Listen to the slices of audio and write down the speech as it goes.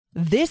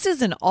This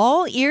is an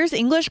All Ears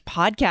English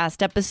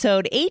podcast,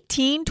 episode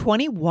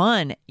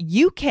 1821,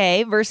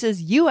 UK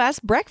versus US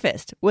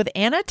breakfast with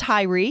Anna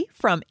Tyree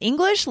from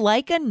English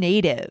Like a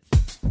Native.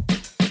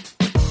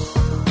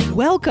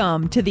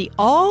 Welcome to the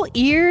All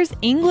Ears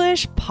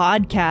English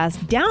podcast,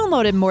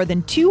 downloaded more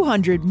than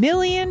 200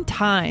 million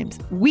times.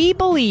 We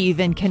believe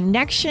in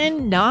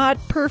connection, not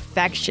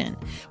perfection,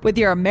 with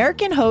your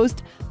American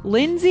host,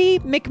 Lindsay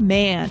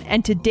McMahon,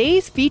 and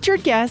today's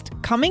featured guest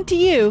coming to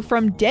you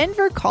from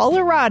Denver,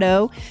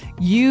 Colorado,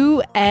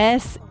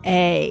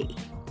 USA.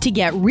 To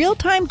get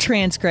real-time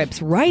transcripts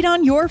right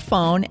on your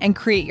phone and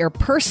create your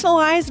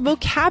personalized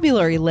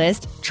vocabulary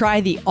list,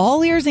 try the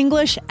All Ears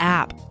English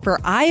app for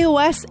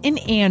iOS and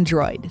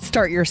Android.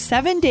 Start your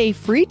 7-day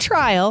free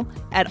trial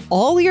at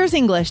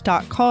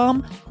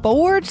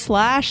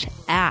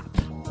allearsenglish.com/app.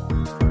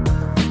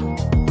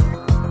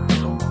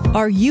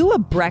 Are you a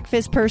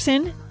breakfast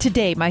person?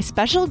 Today, my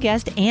special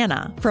guest,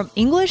 Anna, from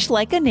English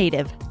Like a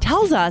Native,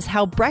 tells us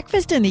how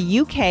breakfast in the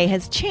UK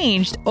has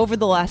changed over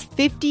the last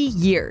 50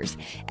 years.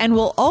 And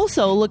we'll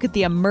also look at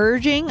the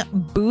emerging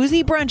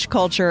boozy brunch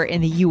culture in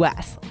the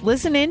US.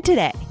 Listen in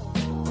today.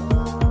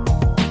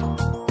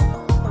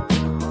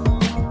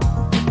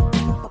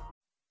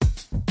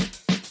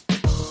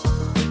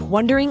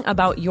 Wondering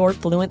about your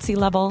fluency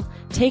level?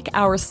 Take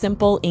our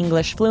simple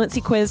English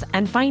fluency quiz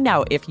and find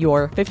out if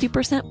you're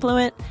 50%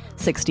 fluent,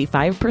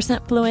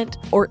 65% fluent,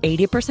 or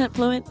 80%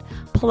 fluent.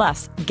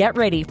 Plus, get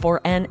ready for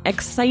an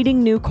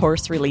exciting new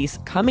course release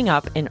coming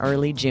up in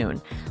early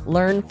June.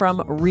 Learn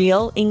from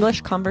real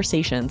English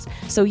conversations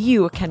so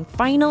you can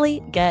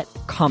finally get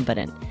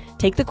confident.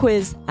 Take the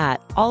quiz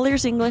at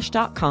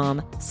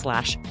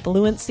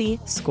allearsenglish.com/fluency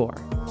score.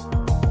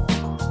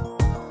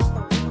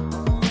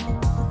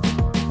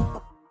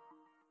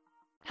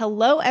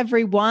 Hello,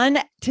 everyone.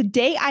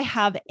 Today I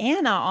have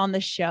Anna on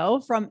the show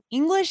from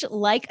English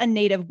Like a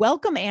Native.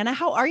 Welcome, Anna.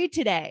 How are you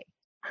today?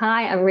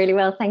 Hi, I'm really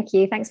well. Thank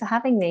you. Thanks for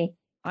having me.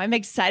 I'm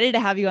excited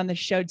to have you on the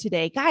show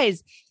today.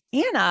 Guys,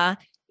 Anna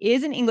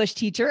is an English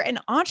teacher, an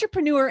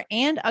entrepreneur,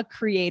 and a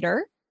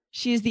creator.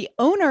 She is the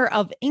owner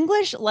of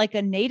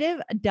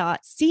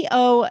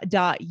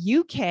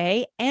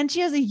englishlikeanative.co.uk, and she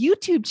has a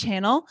YouTube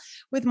channel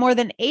with more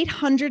than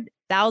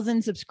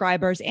 800,000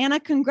 subscribers. Anna,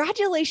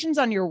 congratulations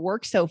on your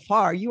work so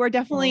far. You are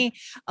definitely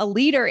a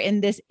leader in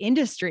this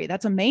industry.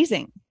 That's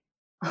amazing.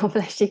 Oh,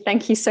 bless you.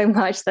 Thank you so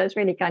much. That's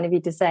really kind of you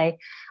to say.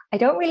 I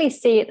don't really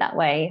see it that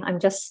way.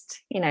 I'm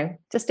just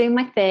doing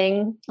my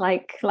thing,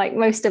 like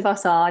most of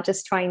us are,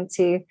 just trying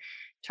to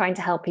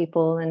help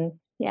people. And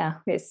yeah,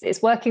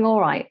 it's working all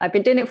right. I've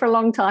been doing it for a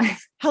long time.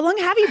 How long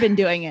have you been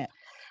doing it?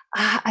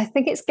 I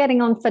think it's getting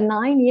on for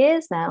 9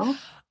 years now.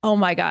 Oh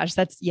my gosh.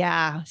 Very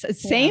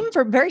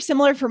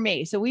similar for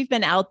me. So we've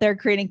been out there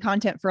creating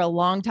content for a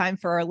long time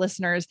for our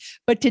listeners,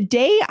 but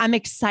today I'm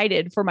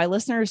excited for my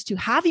listeners to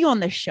have you on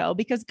the show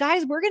because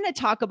guys, we're going to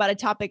talk about a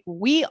topic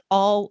we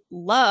all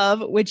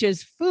love, which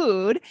is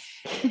food.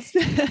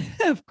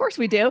 Of course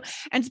we do.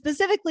 And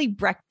specifically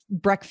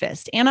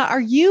breakfast. Anna, are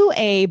you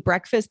a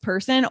breakfast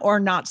person or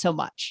not so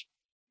much?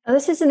 Now,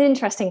 this is an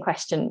interesting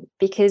question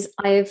because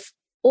I've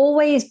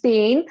always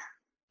been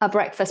a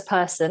breakfast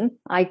person.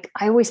 I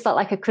always felt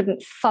like I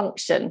couldn't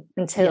function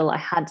until I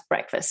had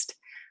breakfast.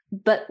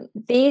 But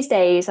these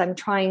days I'm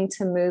trying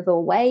to move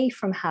away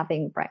from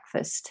having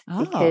breakfast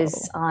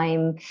because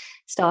I'm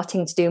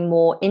starting to do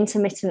more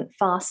intermittent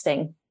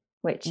fasting,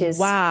 which is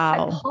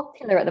quite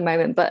popular at the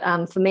moment. But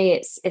for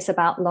me, it's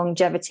about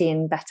longevity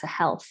and better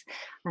health.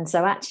 And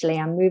so actually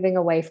I'm moving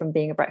away from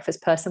being a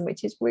breakfast person,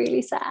 which is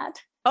really sad.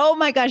 Oh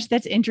my gosh,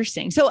 that's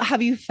interesting. So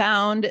have you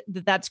found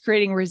that that's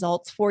creating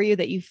results for you,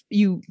 that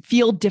you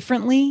feel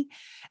differently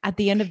at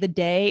the end of the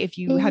day if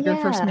you have your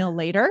first meal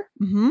later?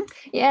 Mm-hmm.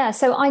 Yeah.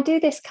 So I do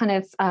this kind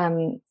of,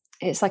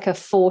 it's like a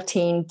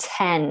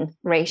 14-10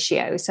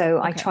 ratio. So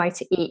I try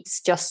to eat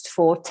just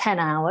for 10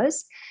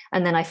 hours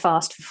and then I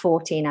fast for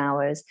 14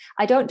 hours.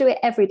 I don't do it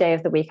every day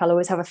of the week. I'll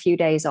always have a few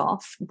days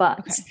off.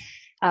 But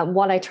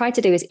what I try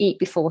to do is eat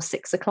before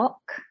 6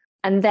 o'clock.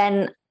 And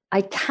then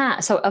I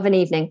can't, so of an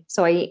evening.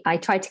 So I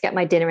try to get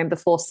my dinner in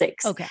before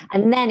 6. Okay.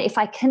 And then if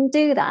I can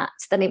do that,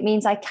 then it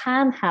means I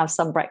can have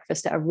some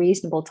breakfast at a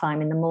reasonable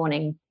time in the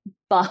morning.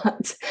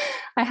 But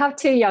I have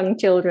 2 young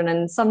children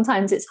and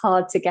sometimes it's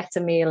hard to get a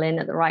meal in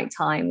at the right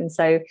time. And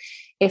so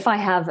if I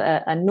have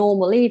a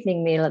normal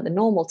evening meal at the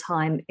normal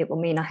time, it will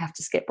mean I have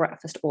to skip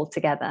breakfast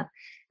altogether.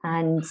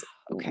 And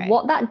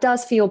what that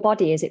does for your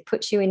body is it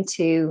puts you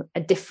into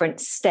a different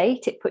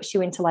state. It puts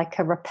you into like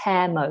a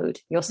repair mode.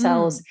 Your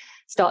cells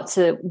start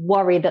to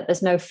worry that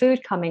there's no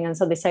food coming. And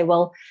so they say,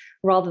 well,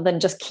 rather than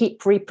just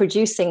keep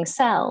reproducing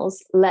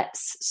cells,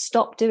 let's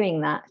stop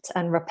doing that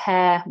and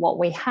repair what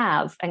we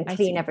have and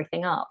clean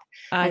everything up.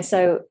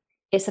 So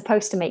it's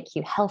supposed to make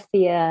you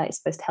healthier. It's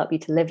supposed to help you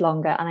to live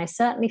longer. And I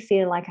certainly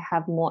feel like I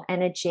have more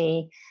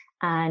energy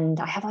and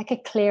I have like a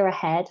clearer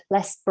head,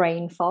 less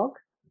brain fog.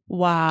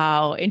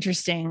 Wow.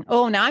 Interesting.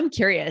 Oh, now I'm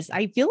curious.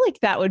 I feel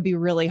like that would be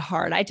really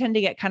hard. I tend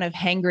to get kind of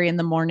hangry in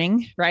the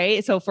morning,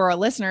 right? So for our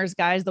listeners,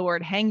 guys, the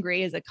word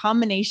hangry is a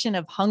combination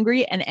of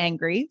hungry and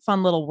angry.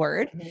 Fun little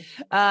word.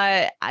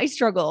 I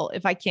struggle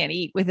if I can't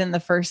eat within the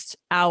first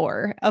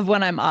hour of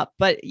when I'm up,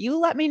 but you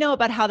let me know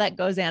about how that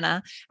goes,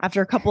 Anna.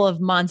 After a couple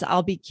of months,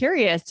 I'll be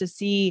curious to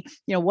see,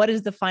 what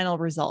is the final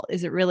result?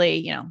 Is it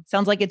really,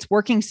 sounds like it's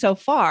working so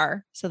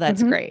far. So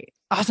that's great.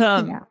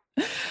 Awesome. Yeah.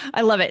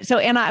 I love it. So,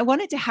 Anna, I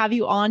wanted to have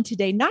you on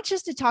today, not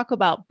just to talk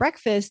about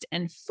breakfast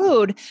and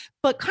food,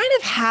 but kind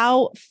of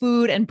how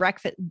food and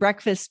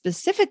breakfast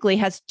specifically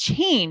has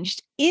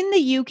changed in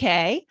the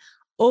UK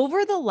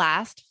over the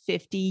last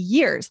 50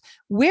 years.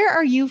 Where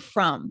are you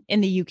from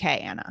in the UK,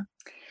 Anna?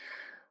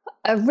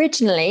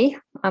 Originally,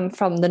 I'm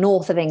from the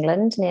north of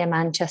England, near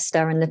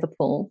Manchester and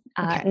Liverpool.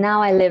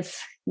 Now I live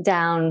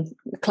down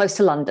close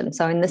to London,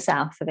 so in the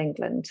south of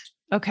England.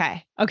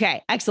 Okay.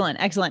 Excellent.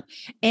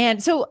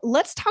 And so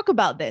let's talk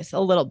about this a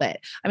little bit.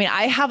 I mean,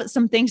 I have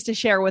some things to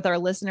share with our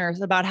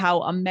listeners about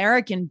how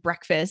American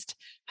breakfast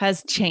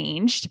has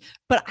changed,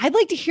 but I'd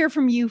like to hear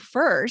from you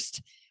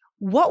first.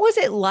 What was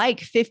it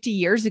like 50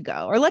 years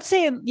ago? Or let's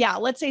say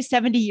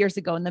 70 years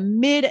ago in the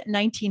mid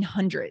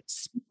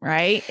 1900s,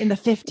 right? In the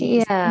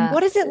 50s. Yeah. And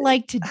what is it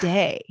like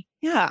today?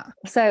 Yeah.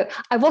 So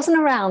I wasn't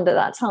around at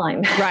that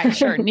time. Right.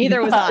 Sure.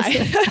 Neither was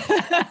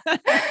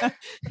I.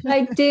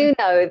 I do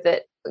know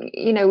that,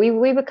 we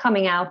were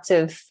coming out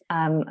of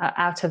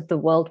the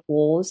world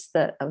wars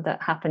that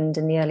happened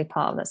in the early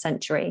part of that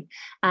century.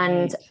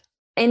 And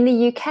in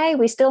the UK,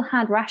 we still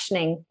had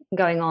rationing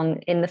going on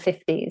in the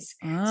 50s.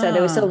 So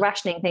they were still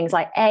rationing things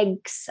like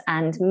eggs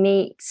and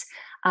meat.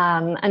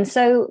 And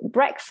so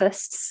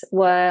breakfasts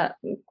were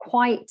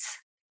quite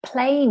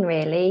plain,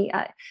 really.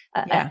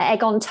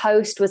 Egg on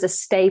toast was a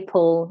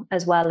staple,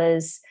 as well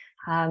as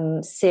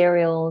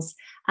cereals.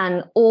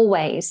 And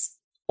always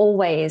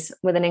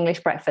with an English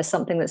breakfast,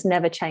 something that's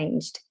never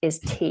changed is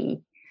tea.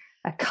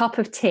 A cup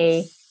of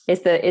tea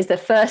is the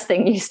first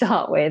thing you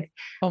start with.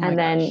 And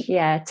then,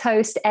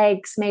 toast,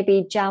 eggs,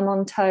 maybe jam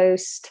on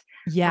toast.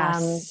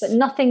 Yes. But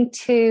nothing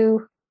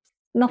too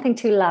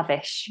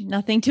lavish.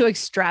 Nothing too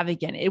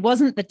extravagant. It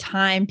wasn't the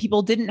time.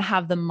 People didn't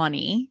have the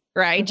money,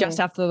 right? Just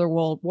after the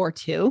World War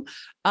II.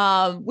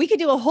 We could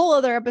do a whole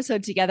other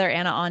episode together,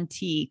 Anna, on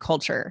tea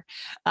culture.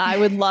 I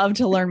would love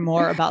to learn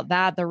more about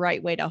that, the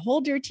right way to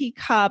hold your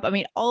teacup. I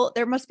mean,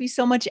 there must be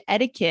so much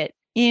etiquette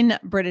in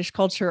British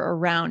culture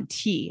around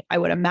tea, I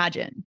would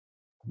imagine.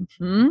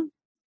 Mm-hmm.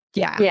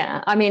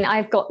 Yeah. I mean,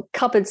 I've got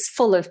cupboards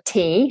full of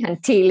tea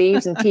and tea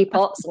leaves and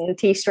teapots and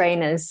tea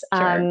strainers.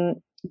 Sure.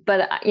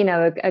 But,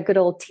 a good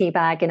old tea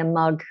bag in a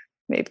mug,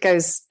 it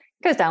goes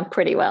down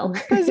pretty well.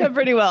 Goes down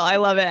pretty well. I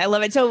love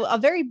it. So a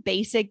very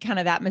basic kind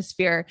of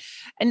atmosphere.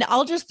 And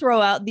I'll just throw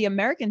out the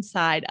American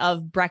side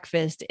of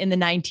breakfast in the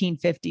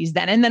 1950s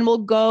then, and then we'll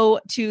go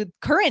to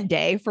current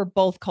day for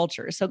both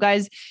cultures. So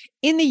guys,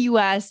 in the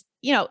US,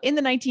 in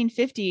the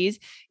 1950s,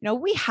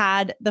 we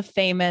had the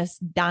famous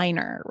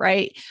diner,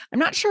 right? I'm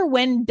not sure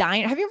when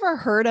have you ever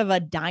heard of a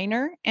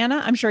diner,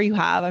 Anna? I'm sure you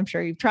have. I'm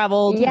sure you've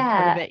traveled. Yeah.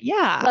 Heard of it.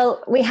 Yeah.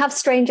 Well, we have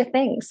Stranger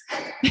Things.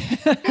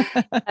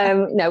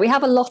 No, we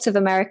have a lot of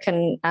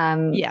American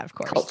of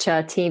course,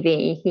 culture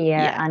TV here.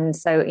 Yeah. And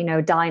so,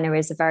 diner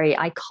is a very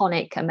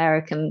iconic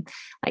American,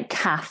 like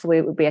cafe.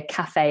 It would be a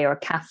cafe or a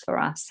cafe for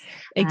us.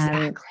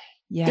 Exactly.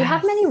 Yes. Do you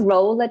have many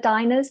roller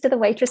diners? Do the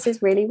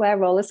waitresses really wear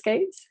roller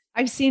skates?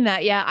 I've seen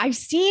that. Yeah. I've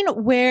seen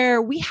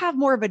where we have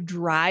more of a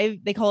drive.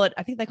 I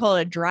think they call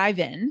it a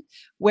drive-in,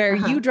 where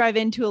you drive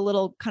into a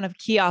little kind of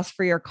kiosk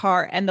for your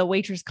car and the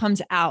waitress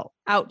comes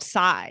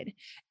outside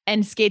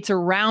and skates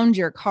around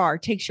your car,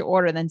 takes your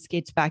order, then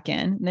skates back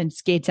in and then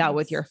skates out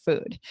with your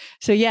food.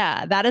 So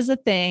yeah, that is a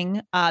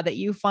thing that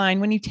you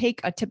find when you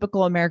take a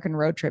typical American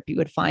road trip, you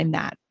would find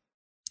that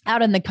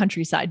out in the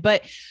countryside.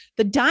 But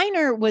the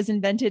diner was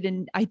invented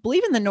I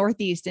believe in the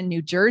Northeast in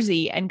New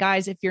Jersey. And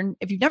guys, if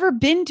you've never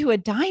been to a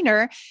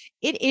diner,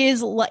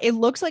 it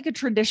looks like a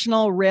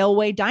traditional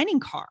railway dining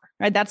car,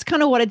 right? That's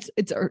kind of what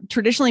it's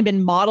traditionally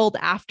been modeled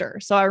after.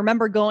 So I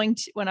remember going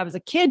when I was a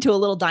kid to a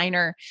little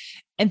diner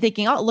and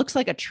thinking, oh, it looks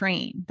like a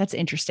train. That's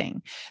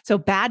interesting. So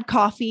bad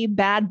coffee,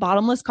 bad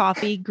bottomless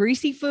coffee,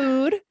 greasy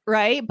food,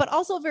 right? But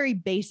also very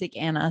basic,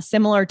 Anna,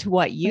 similar to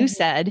what you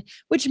said,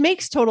 which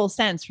makes total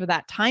sense for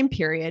that time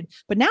period.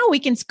 But now we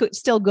can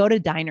still go to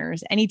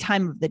diners any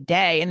time of the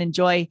day and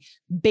enjoy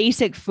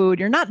basic food.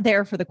 You're not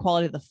there for the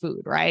quality of the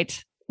food,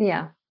 right?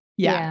 Yeah.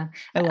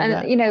 I love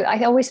that.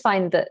 I always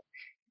find that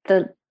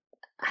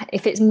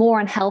if it's more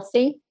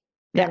unhealthy,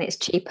 then it's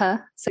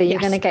cheaper. So you're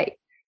going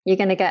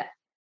to get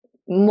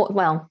more.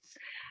 Well,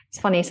 it's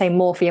funny you say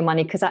more for your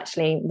money, because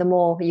actually the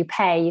more you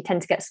pay, you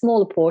tend to get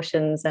smaller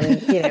portions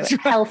and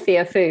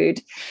healthier food.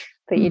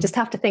 But you just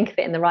have to think of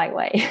it in the right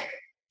way.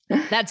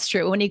 That's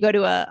true. When you go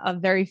to a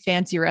very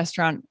fancy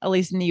restaurant, at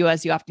least in the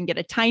US, you often get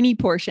a tiny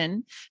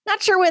portion.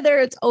 Not sure whether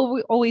it's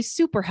always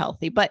super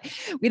healthy, but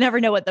we never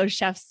know what those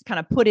chefs kind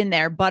of put in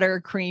there: butter,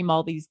 cream,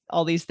 all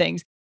these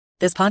things.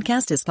 This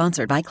podcast is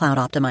sponsored by Cloud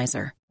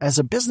Optimizer. As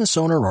a business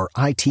owner or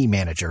IT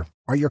manager,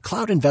 Are your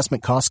cloud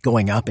investment costs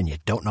going up and you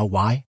don't know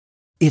why?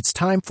 It's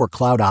time for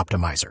Cloud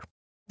Optimizer.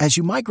 As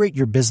you migrate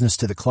your business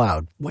to the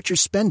cloud, what you're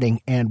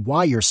spending and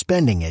why you're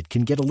spending it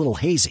can get a little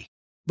hazy.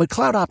 But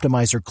Cloud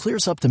Optimizer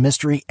clears up the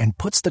mystery and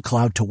puts the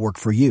cloud to work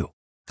for you.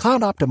 Cloud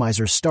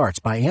Optimizer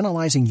starts by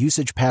analyzing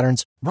usage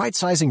patterns,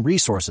 right-sizing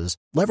resources,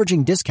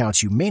 leveraging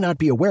discounts you may not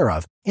be aware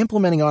of,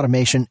 implementing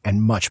automation,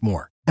 and much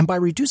more. And by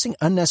reducing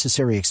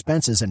unnecessary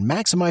expenses and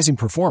maximizing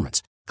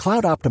performance,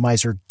 Cloud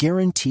Optimizer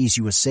guarantees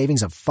you a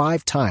savings of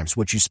 5 times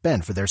what you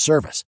spend for their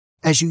service.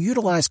 As you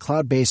utilize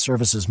cloud-based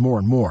services more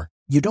and more,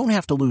 you don't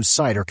have to lose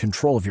sight or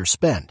control of your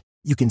spend.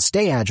 You can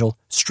stay agile,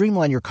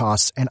 streamline your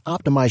costs, and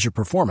optimize your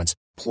performance,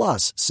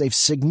 plus save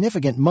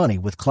significant money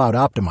with Cloud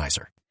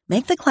Optimizer.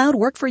 Make the cloud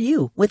work for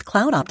you with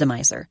Cloud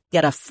Optimizer.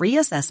 Get a free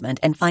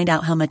assessment and find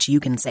out how much you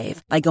can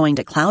save by going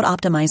to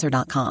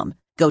cloudoptimizer.com.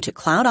 Go to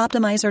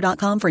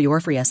cloudoptimizer.com for your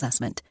free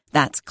assessment.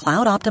 That's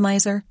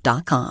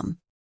cloudoptimizer.com.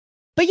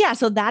 But yeah,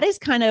 so that is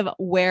kind of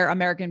where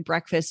American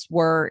breakfasts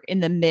were in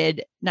the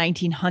mid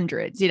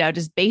 1900s,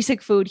 just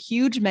basic food,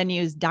 huge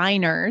menus,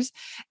 diners.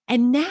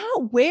 And now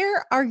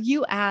where are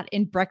you at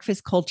in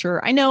breakfast culture?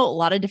 I know a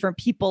lot of different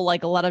people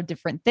like a lot of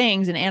different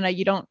things. And Anna,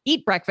 you don't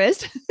eat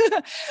breakfast,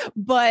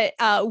 but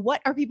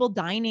what are people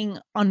dining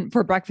on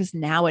for breakfast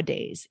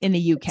nowadays in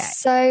the UK?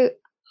 So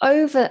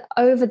over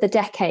the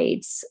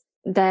decades,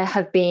 there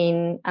have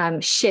been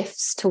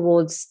shifts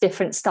towards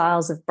different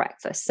styles of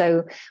breakfast.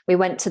 So we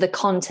went to the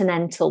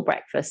continental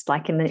breakfast,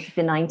 like in the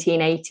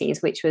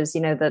 1980s, which was,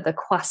 the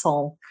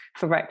croissant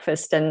for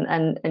breakfast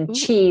and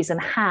cheese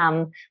and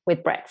ham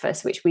with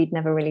breakfast, which we'd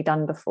never really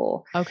done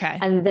before. Okay.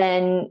 And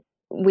then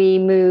we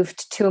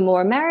moved to a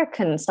more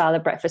American style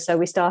of breakfast. So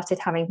we started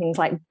having things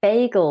like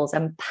bagels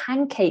and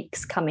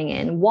pancakes coming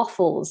in,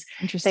 waffles,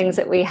 things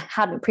that we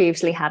hadn't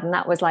previously had. And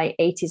that was like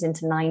 80s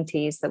into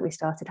 90s that we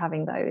started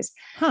having those.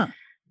 Huh.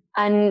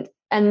 And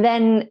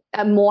then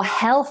a more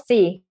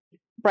healthy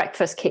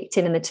breakfast kicked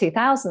in the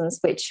 2000s,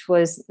 which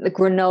was the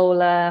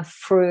granola,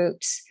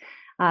 fruit,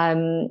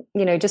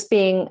 just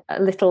being a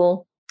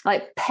little,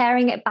 like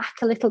paring it back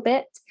a little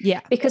bit.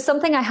 Yeah. Because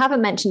something I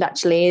haven't mentioned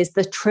actually is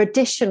the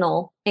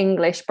traditional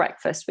English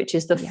breakfast, which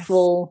is the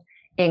full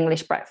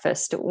English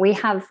breakfast. We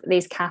have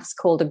these cafes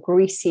called a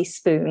greasy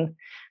spoon.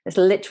 It's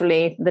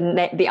literally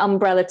the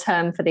umbrella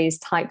term for these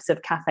types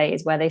of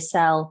cafes where they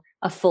sell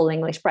a full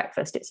English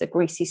breakfast. It's a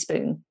greasy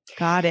spoon.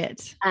 Got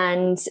it.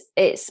 And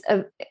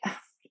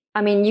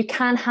you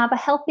can have a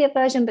healthier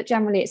version, but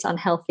generally it's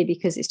unhealthy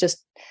because it's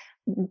just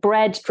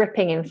bread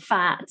dripping in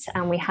fat,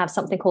 and we have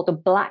something called a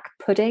black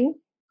pudding.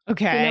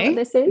 Okay. Do you know what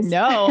this is?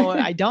 No,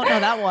 I don't know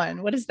that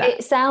one. What is that?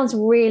 It sounds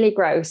really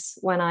gross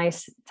when I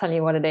tell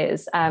you what it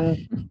is.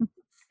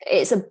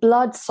 It's a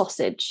blood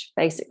sausage,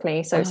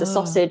 basically. So it's a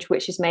sausage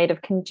which is made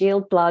of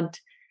congealed blood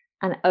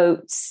and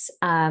oats,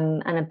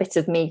 and a bit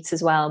of meat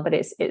as well. But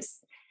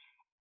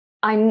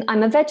I'm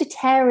a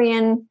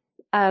vegetarian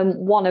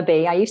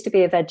wannabe. I used to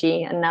be a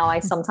veggie, and now I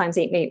sometimes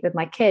eat meat with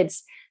my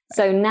kids.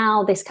 So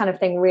now this kind of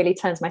thing really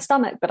turns my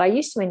stomach, but I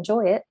used to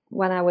enjoy it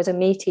when I was a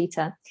meat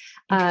eater.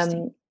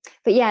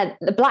 But yeah,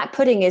 the black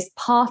pudding is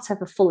part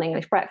of a full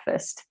English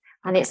breakfast.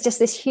 And it's just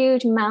this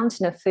huge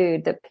mountain of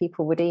food that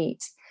people would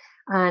eat.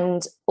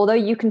 And although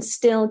you can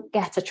still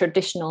get a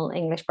traditional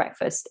English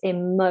breakfast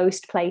in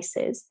most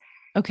places,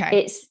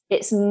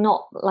 it's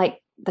not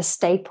like the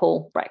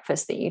staple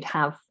breakfast that you'd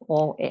have,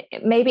 or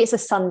maybe it's a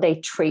Sunday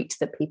treat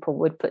that people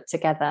would put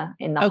together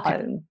in the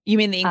home. You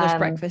mean the English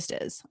breakfast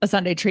is a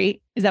Sunday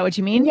treat? Is that what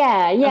you mean?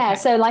 Yeah. Okay.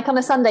 So like on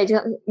a Sunday,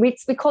 we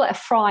call it a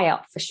fry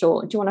up for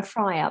short. Do you want a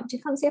fry up? Do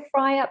you fancy a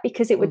fry up?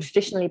 Because it would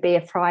traditionally be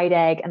a fried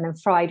egg and then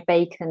fried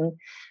bacon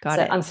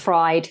and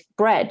fried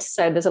bread.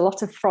 So there's a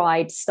lot of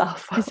fried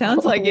stuff. It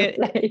sounds like it.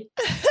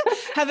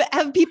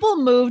 Have people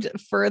moved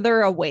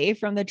further away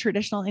from the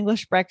traditional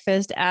English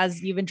breakfast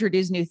as you've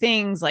introduced new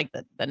things like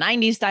the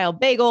 90s style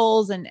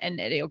bagels and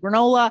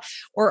granola,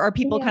 or are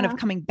people kind of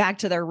coming back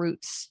to their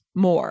roots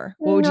more?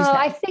 What would you say?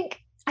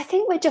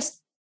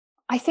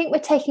 I think we're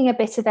taking a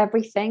bit of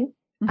everything.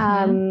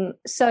 Mm-hmm.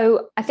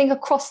 So I think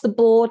across the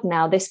board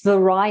now, this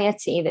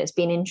variety that's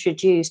been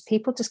introduced,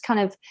 people just kind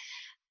of,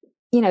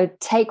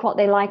 take what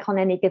they like on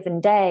any given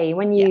day.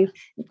 When you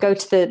go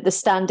to the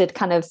standard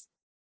kind of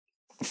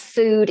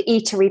food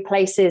eatery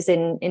places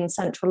in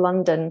central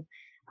London,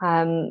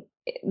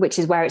 which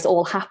is where it's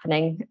all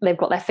happening, they've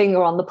got their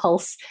finger on the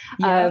pulse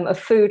of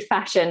food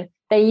fashion.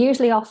 They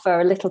usually offer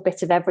a little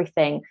bit of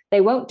everything.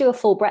 They won't do a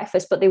full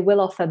breakfast, but they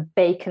will offer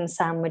bacon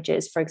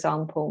sandwiches, for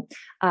example.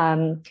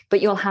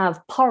 But you'll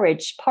have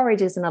porridge.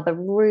 Porridge is another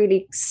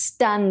really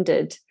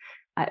standard,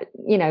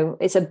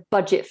 it's a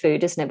budget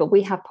food, isn't it? But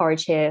we have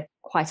porridge here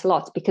quite a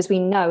lot because we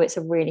know it's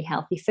a really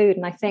healthy food.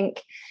 And I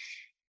think,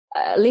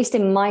 at least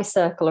in my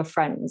circle of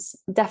friends,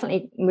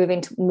 definitely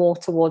moving more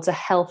towards a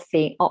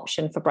healthy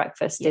option for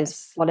breakfast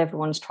is what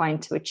everyone's trying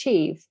to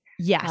achieve.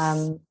 Yes.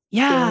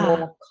 Being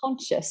more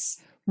conscious.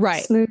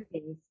 Right.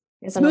 Smoothies.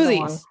 is another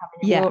one.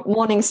 Having a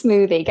morning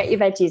smoothie. Get your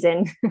veggies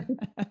in.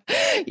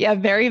 Yeah,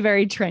 very,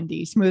 very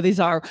trendy.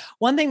 Smoothies are.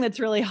 One thing that's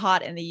really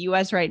hot in the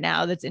US right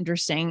now that's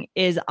interesting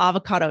is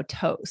avocado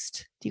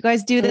toast. Do you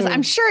guys do this?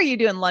 I'm sure you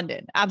do in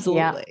London.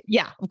 Absolutely.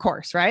 Yeah, of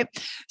course. Right.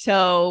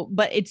 So,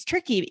 but it's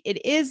tricky.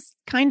 It is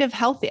kind of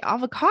healthy.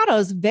 Avocado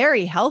is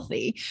very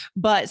healthy,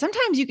 but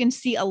sometimes you can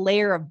see a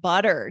layer of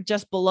butter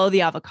just below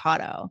the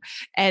avocado.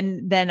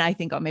 And then I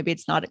think, oh, maybe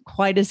it's not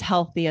quite as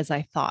healthy as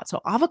I thought.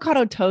 So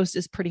avocado toast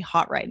is pretty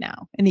hot right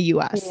now in the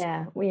US.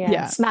 Yeah.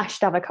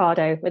 Smashed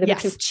avocado with a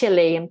bit of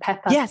chili and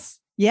pepper. Yes.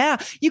 Yeah,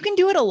 you can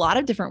do it a lot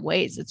of different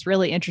ways. It's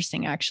really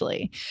interesting,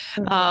 actually.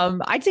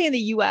 I'd say in the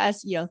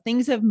US,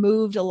 things have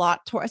moved a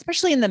lot toward,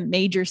 especially in the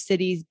major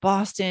cities,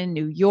 Boston,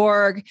 New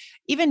York,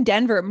 even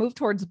Denver, moved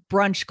towards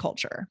brunch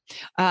culture.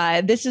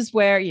 This is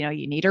where,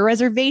 you need a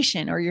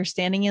reservation or you're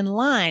standing in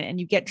line and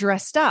you get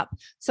dressed up.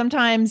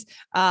 Sometimes,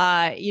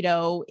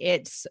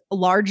 it's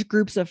large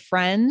groups of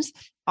friends.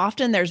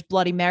 Often there's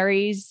Bloody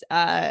Marys,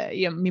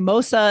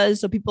 mimosas.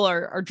 So people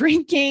are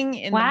drinking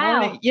in the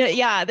morning.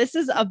 Yeah. This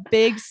is a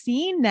big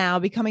scene now,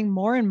 becoming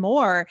more and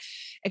more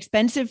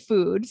expensive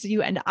foods.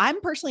 And I'm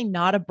personally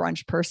not a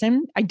brunch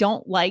person. I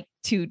don't like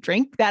to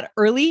drink that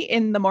early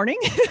in the morning,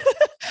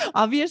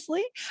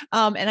 obviously.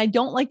 And I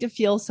don't like to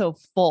feel so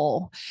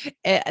full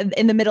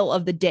in the middle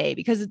of the day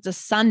because it's a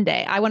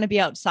Sunday. I want to be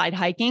outside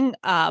hiking,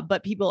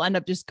 but people end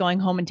up just going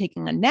home and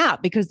taking a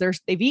nap because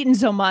they've eaten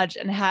so much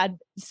and had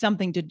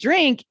something to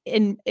drink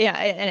and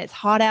it's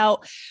hot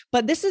out.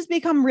 But this has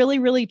become really,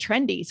 really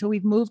trendy. So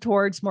we've moved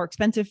towards more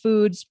expensive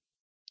foods,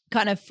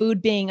 kind of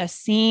food being a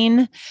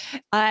scene.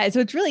 So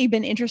it's really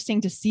been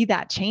interesting to see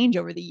that change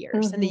over the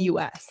years in the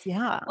US.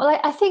 Yeah. Well,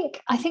 I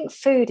think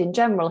food in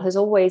general has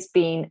always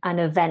been an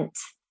event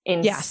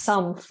in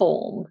some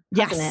form,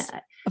 hasn't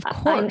it?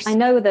 Of course. I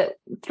know that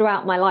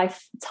throughout my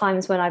life,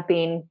 times when I've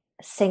been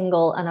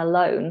single and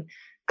alone,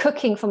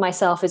 cooking for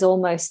myself is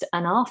almost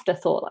an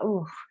afterthought.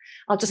 Oh,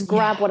 I'll just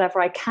grab whatever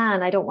I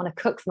can. I don't want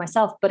to cook for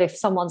myself. But if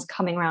someone's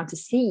coming around to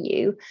see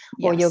you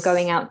or you're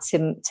going out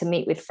to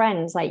meet with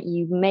friends, like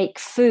you make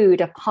food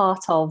a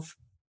part of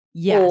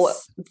or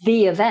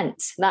the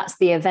event. That's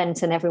the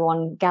event and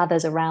everyone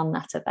gathers around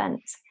that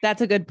event.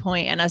 That's a good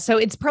point, Anna. So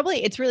it's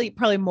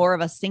really more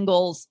of a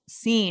singles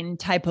scene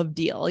type of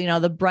deal,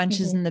 the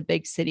brunches in the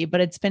big city,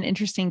 but it's been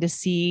interesting to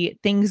see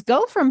things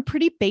go from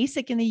pretty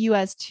basic in the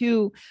US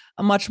to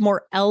a much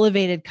more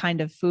elevated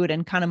kind of food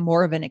and kind of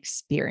more of an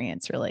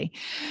experience, really.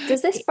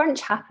 Does this brunch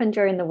happen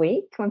during the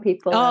week when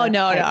people working?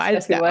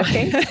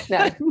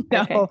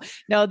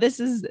 No, this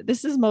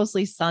is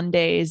mostly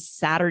Sundays,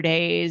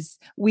 Saturdays,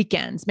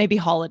 weekends, maybe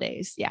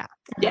holidays. Yeah.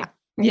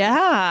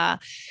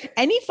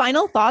 Any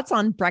final thoughts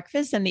on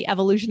breakfast and the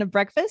evolution of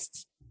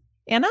breakfast,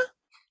 Anna?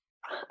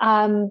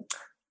 Not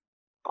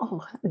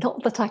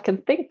that I can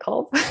think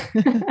of.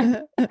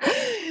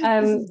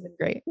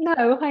 Great.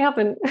 No, I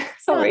haven't.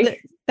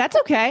 Sorry. That's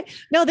okay.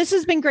 No, this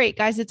has been great,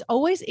 guys. It's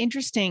always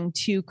interesting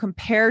to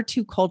compare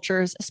two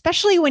cultures,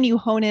 especially when you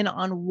hone in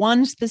on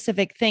one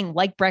specific thing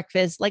like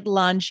breakfast, like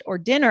lunch or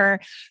dinner.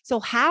 So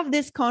have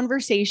this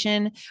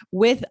conversation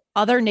with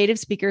other native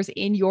speakers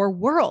in your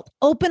world.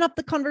 Open up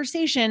the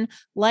conversation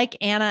like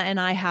Anna and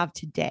I have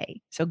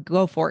today. So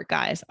go for it,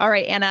 guys. All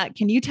right, Anna,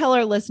 can you tell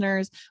our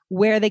listeners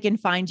where they can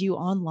find you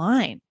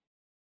online?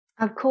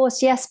 Of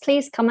course, yes.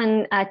 Please come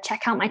and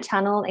check out my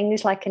channel,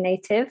 English Like a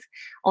Native,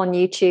 on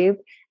YouTube.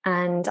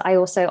 And I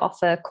also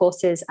offer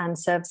courses and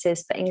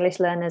services for English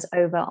learners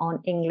over on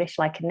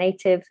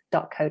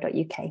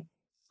englishlikeanative.co.uk.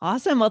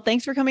 Awesome. Well,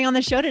 thanks for coming on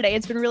the show today.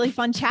 It's been really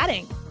fun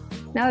chatting.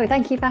 No,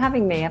 thank you for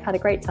having me. I've had a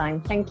great time.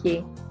 Thank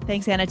you.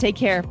 Thanks, Anna. Take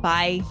care.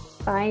 Bye.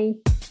 Bye.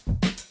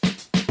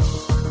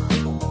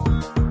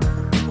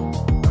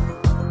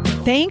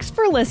 Thanks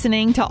for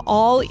listening to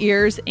All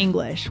Ears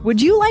English.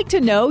 Would you like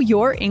to know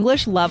your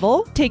English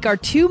level? Take our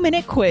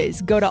 2-minute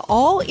quiz. Go to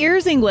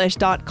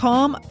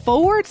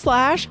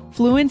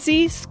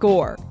allearsenglish.com/fluency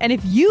score. And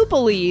if you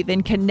believe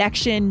in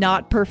connection,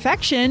 not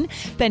perfection,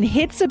 then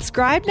hit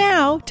subscribe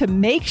now to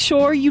make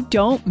sure you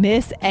don't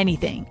miss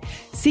anything.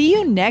 See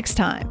you next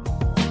time.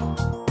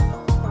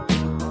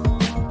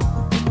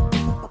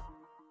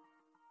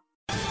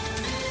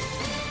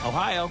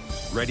 Ohio,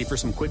 ready for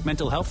some quick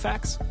mental health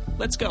facts?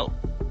 Let's go.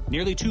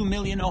 Nearly 2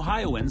 million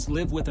Ohioans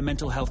live with a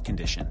mental health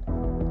condition.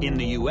 In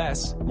the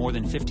U.S., more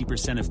than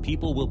 50% of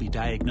people will be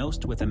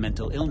diagnosed with a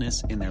mental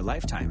illness in their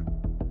lifetime.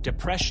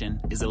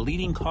 Depression is a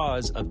leading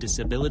cause of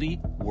disability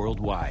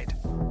worldwide.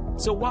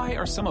 So why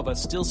are some of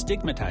us still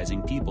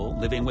stigmatizing people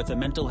living with a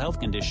mental health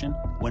condition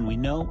when we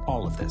know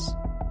all of this?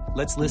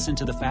 Let's listen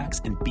to the facts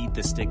and beat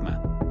the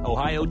stigma.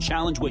 Ohio,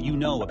 challenge what you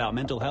know about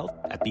mental health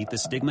at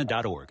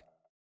beatthestigma.org.